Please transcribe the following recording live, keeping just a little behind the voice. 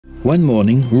One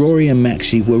morning, Rory and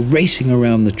Maxie were racing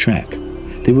around the track.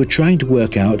 They were trying to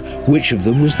work out which of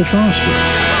them was the fastest.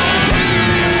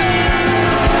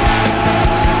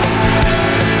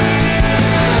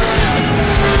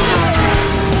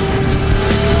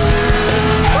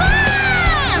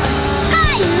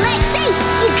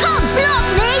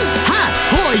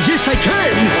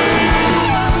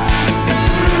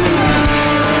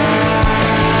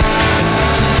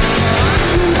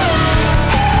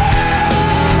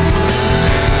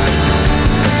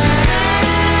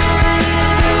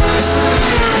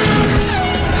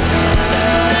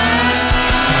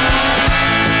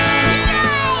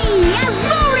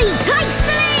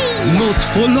 Not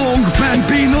for long,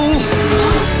 Bambino!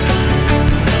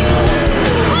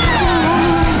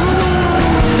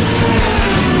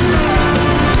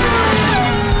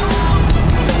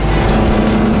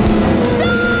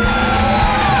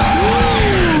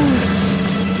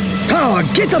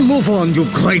 Get a move on, you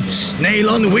great snail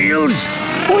on wheels!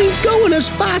 I'm going as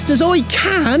fast as I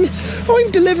can.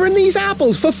 I'm delivering these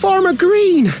apples for Farmer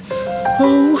Green.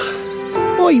 Oh,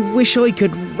 I wish I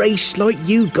could race like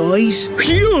you guys.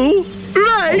 You?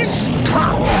 Race?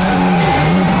 Oh!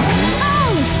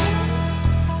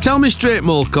 Tell me straight,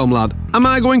 Molecombe lad, am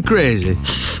I going crazy?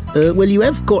 Well, you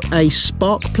have got a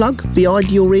spark plug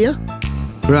behind your ear.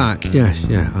 Right, yes,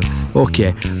 yeah,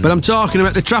 OK. But I'm talking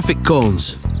about the traffic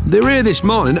cones. They were here this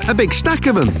morning, a big stack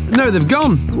of them. Now they've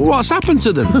gone. What's happened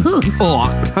to them? Oh,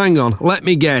 hang on, let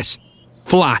me guess.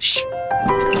 Flash.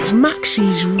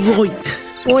 Maxie's right.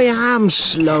 I am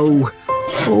slow.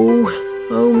 Oh,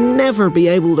 I'll never be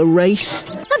able to race.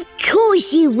 Of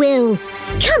course you will.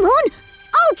 Come on,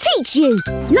 I'll teach you.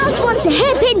 Last one to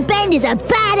hairpin bend is a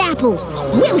bad apple.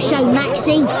 We'll show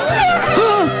Maxie.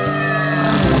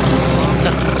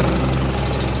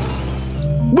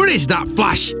 Where is that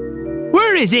Flash?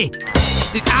 Where is he?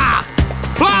 Ah!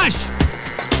 Flash!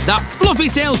 That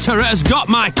fluffy-tailed turret has got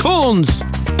my cones!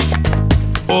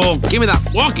 Oh, give me that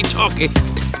walkie-talkie.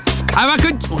 If I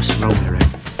could... What's the wrong way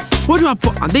around? What do I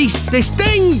put on these? This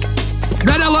thing!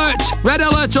 Red alert! Red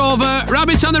alert over!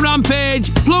 Rabbit on the rampage!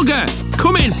 Plugger!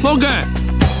 Come in, Plugger!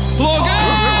 Plugger!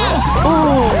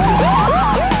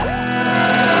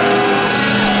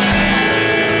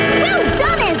 Well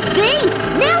done, FB!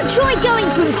 Now try going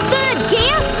from third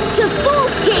gear to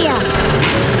fourth gear.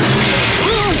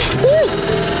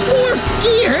 Fourth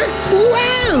gear?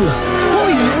 Wow!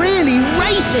 I'm really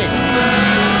racing.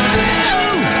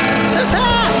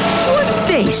 What's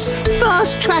this?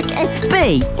 Fast Track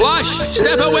FB? Flash,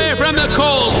 step away from the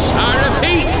cones! I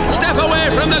repeat, step away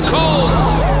from the cones!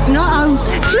 No,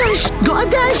 Flash, got a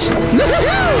dash!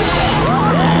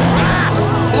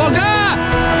 Plugger!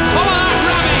 Follow that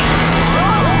rabbit!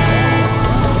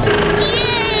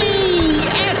 Yay!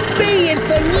 FB is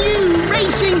the new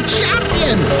racing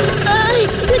champion!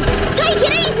 Take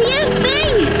it easy, FB!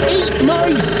 Eat my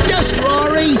dust,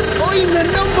 Rory! I'm the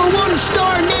 #1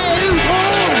 star now!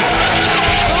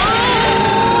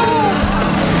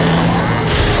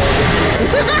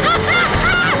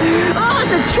 Oh,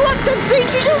 the truck that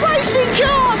thinks he's a racing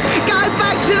car! Go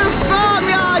back to the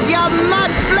farmyard, you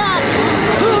mud flat!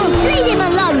 Leave him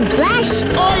alone, Flash!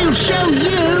 I'll show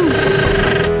you!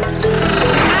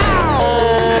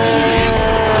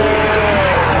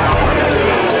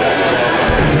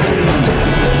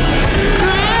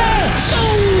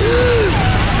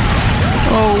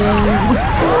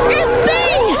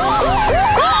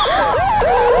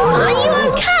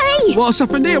 What's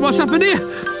happened here? What's happened here?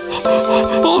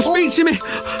 Oh, speak to me!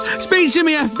 Speak to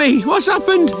me, FB! What's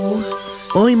happened?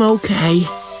 I'm okay.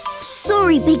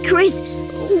 Sorry, Big Chris.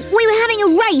 We were having a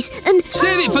race and...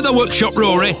 Save it for the workshop,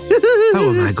 Rory! How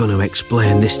am I going to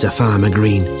explain this to Farmer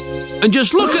Green? And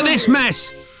just look at this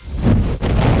mess!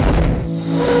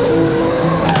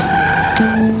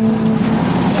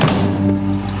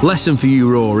 Lesson for you,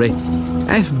 Rory.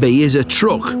 FB is a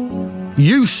truck.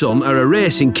 You, son, are a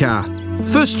racing car.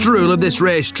 First rule of this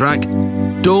racetrack,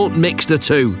 don't mix the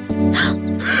two.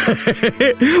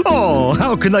 Oh,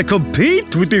 how can I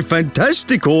compete with the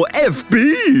fantastical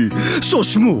FB? So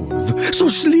smooth, so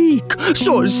sleek,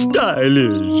 so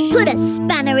stylish. Put a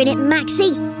spanner in it,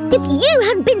 Maxie. If you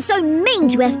hadn't been so mean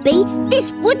to FB,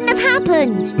 this wouldn't have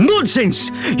happened. Nonsense!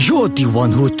 You're the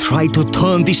one who tried to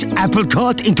turn this apple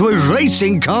cart into a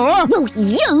racing car. Well,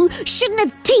 you shouldn't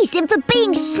have teased him for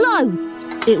being slow.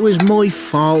 It was my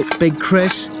fault, Big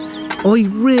Chris. I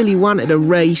really wanted a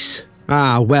race.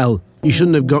 Ah, well, you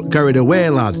shouldn't have got carried away,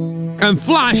 lad. And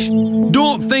Flash,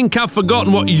 don't think I've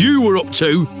forgotten what you were up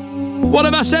to. What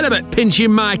have I said about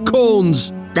pinching my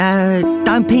cones?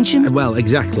 Don't pinch him? Well,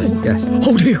 exactly, yes.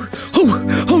 Oh dear.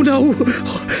 Oh no.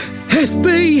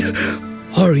 FB.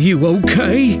 Are you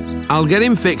okay? I'll get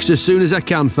him fixed as soon as I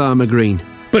can, Farmer Green.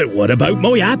 But what about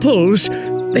my apples?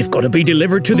 They've got to be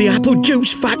delivered to the apple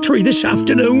juice factory this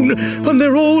afternoon, and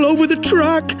they're all over the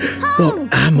track.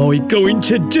 What am I going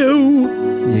to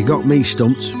do? You got me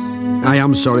stumped. I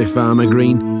am sorry, Farmer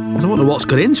Green. I don't know what's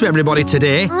got into everybody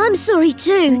today. I'm sorry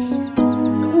too.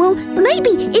 Well,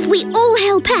 maybe if we all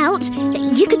help out,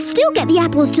 you could still get the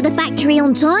apples to the factory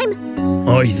on time.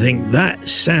 I think that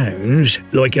sounds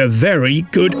like a very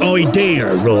good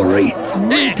idea, Rory.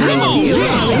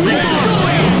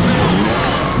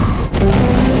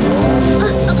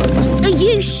 Are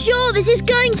you sure this is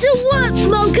going to work,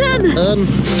 Malcolm?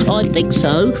 I think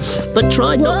so. But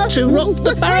try not to rock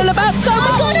the barrel about so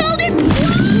much. I can't hold it!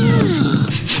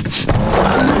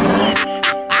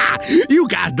 You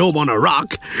guys don't want to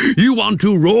rock. You want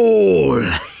to roll.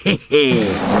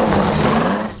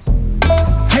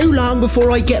 How long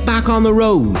before I get back on the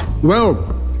road? Well,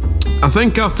 I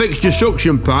think I've fixed your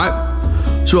suction pipe.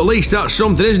 So at least that's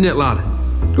something, isn't it, lad?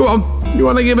 Go on. You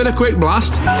want to give it a quick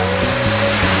blast?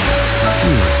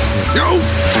 Go!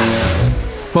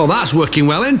 Well, that's working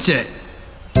well, isn't it?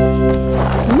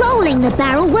 Rolling the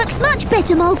barrel works much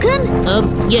better, Malcolm.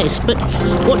 Yes, but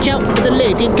watch out for the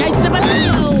lid in case of a...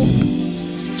 Oh!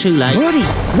 Too late. Rory,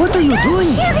 what are you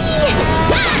doing?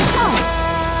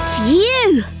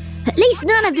 Phew! At least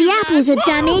none of the apples are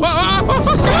damaged.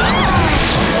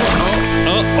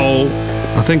 Uh-oh.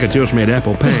 I think I just made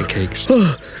apple pancakes.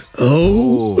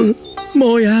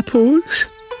 My apples.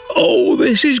 Oh,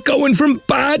 this is going from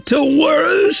bad to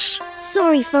worse.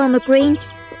 Sorry, Farmer Green.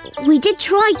 We did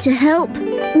try to help.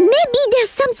 Maybe there's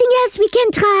something else we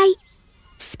can try.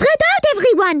 Spread out,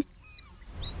 everyone.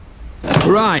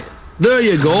 Right, there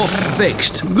you go.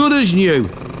 Fixed. Good as new.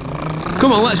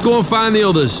 Come on, let's go and find the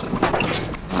others.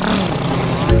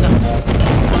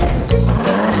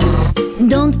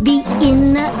 Don't be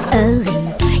in a hurry.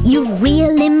 You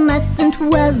really mustn't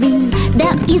worry.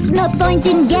 There is no point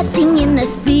in getting in a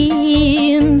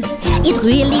spin. It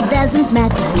really doesn't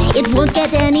matter. It won't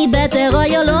get any better, or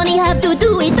you'll only have to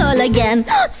do it all again.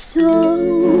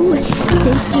 So,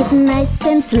 take it nice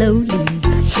and slowly.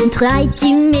 Try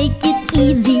to make it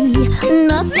easy.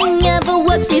 Nothing ever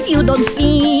works if you don't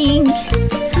think.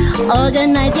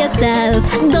 Organize yourself.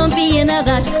 Don't be in a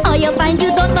rush, or you'll find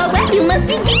you don't know where you must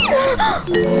begin.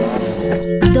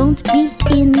 Don't be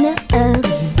in a hurry.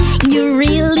 You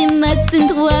really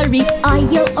mustn't worry, or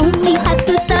you only have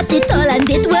to start it all, and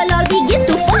it will all begin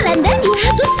to fall, and then you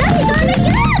have to start it all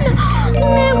again.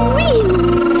 Mais oui.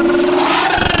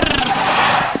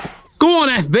 Go on,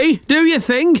 FB. Do your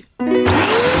thing.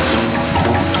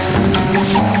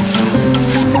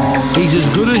 He's as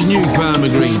good as new, Farmer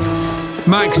Green.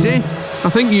 Maxie, I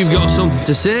think you've got something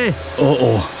to say.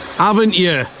 Haven't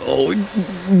you? Oh,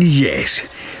 yes.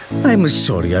 I'm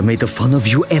sorry I made fun of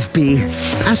you, FB.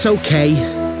 That's okay.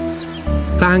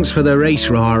 Thanks for the race,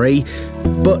 Rory.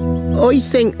 But I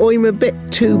think I'm a bit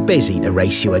too busy to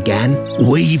race you again.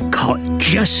 We've got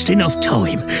just enough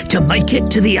time to make it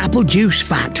to the apple juice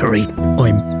factory.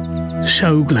 I'm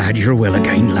so glad you're well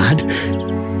again, lad.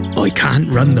 I can't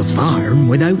run the farm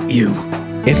without you.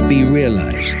 FB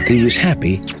realised he was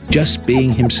happy just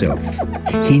being himself.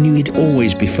 He knew he'd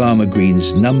always be Farmer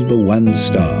Green's #1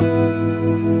 star.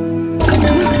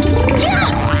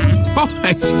 Oh,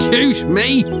 excuse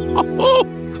me.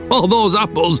 All those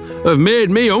apples have made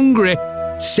me hungry.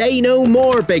 Say no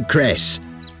more, Big Chris.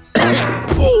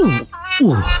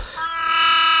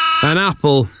 An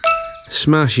apple.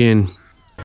 Smashing.